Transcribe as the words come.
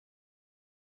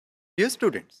Dear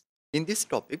students, in this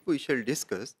topic we shall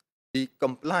discuss the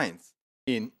compliance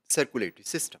in circulatory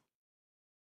system.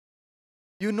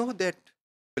 You know that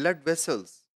blood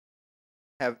vessels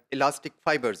have elastic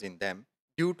fibers in them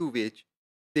due to which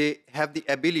they have the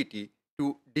ability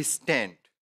to distend.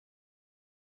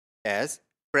 As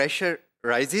pressure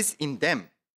rises in them,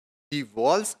 the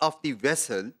walls of the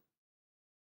vessel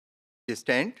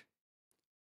distend.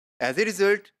 As a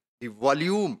result, the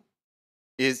volume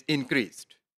is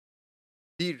increased.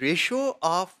 The ratio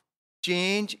of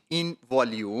change in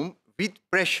volume with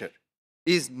pressure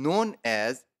is known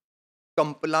as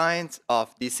compliance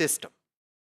of the system.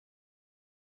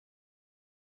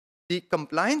 The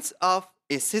compliance of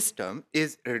a system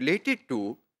is related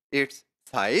to its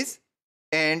size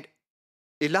and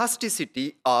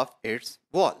elasticity of its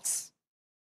walls.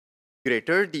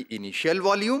 Greater the initial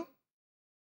volume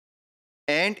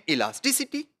and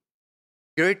elasticity,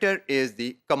 greater is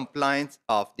the compliance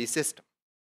of the system.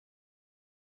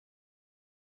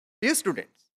 Dear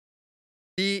students,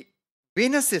 the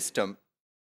venous system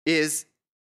is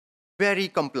very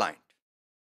compliant.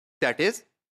 That is,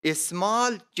 a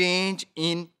small change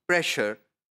in pressure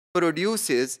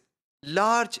produces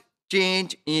large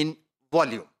change in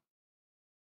volume.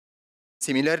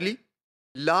 Similarly,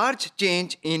 large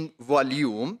change in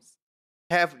volumes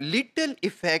have little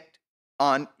effect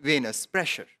on venous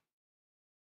pressure.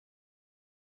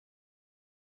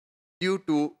 Due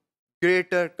to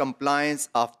greater compliance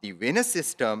of the venous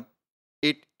system,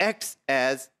 it acts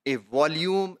as a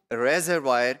volume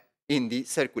reservoir in the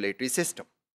circulatory system.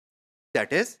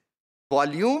 That is,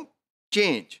 volume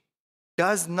change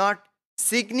does not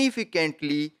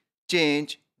significantly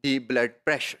change the blood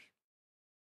pressure.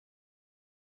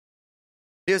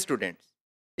 Dear students,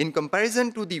 in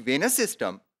comparison to the venous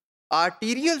system,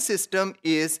 arterial system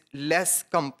is less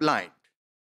compliant.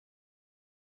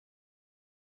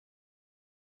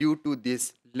 Due to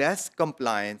this less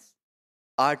compliance,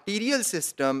 arterial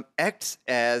system acts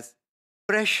as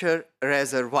pressure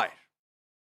reservoir.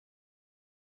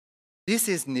 This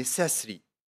is necessary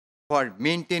for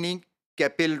maintaining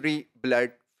capillary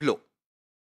blood flow.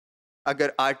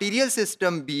 अगर arterial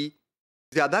system भी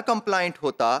ज़्यादा compliant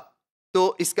होता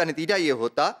तो इसका नतीजा ये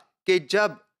होता कि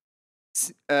जब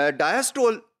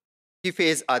डायस्टोल की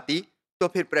फेज आती तो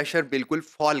फिर प्रेशर बिल्कुल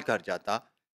फॉल कर जाता,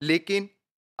 लेकिन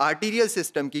आर्टीरियल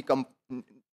सिस्टम की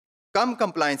कम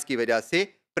कंप्लायंस की वजह से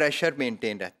प्रेशर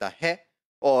मेंटेन रहता है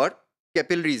और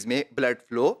कैपिलरीज में ब्लड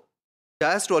फ्लो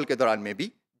डायस्टोल के दौरान में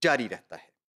भी जारी रहता है.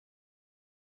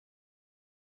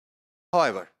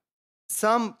 However,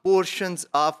 some portions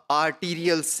of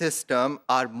arterial system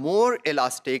are more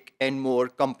elastic and more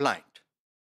compliant.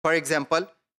 For example,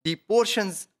 the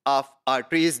portions of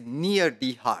arteries near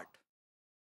the heart.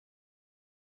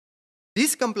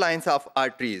 This compliance of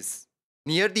arteries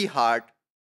near the heart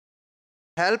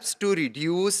helps to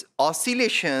reduce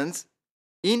oscillations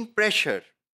in pressure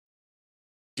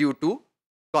due to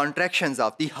contractions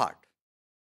of the heart.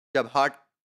 जब heart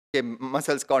के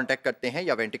muscles contact करते हैं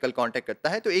या ventricle contact करता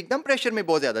है तो एकदम pressure में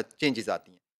बहुत ज़्यादा चेंजेस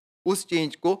आती हैं. उस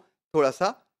चेंज को थोड़ा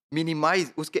सा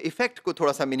मिनिमाइज, उसके इफेक्ट को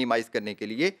थोड़ा सा मिनिमाइज करने के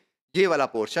लिए ये वाला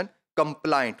पोर्शन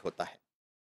कंप्लायंट होता है.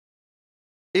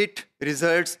 It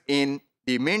results in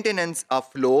the maintenance of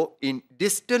flow in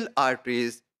distal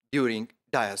arteries during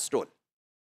diastole.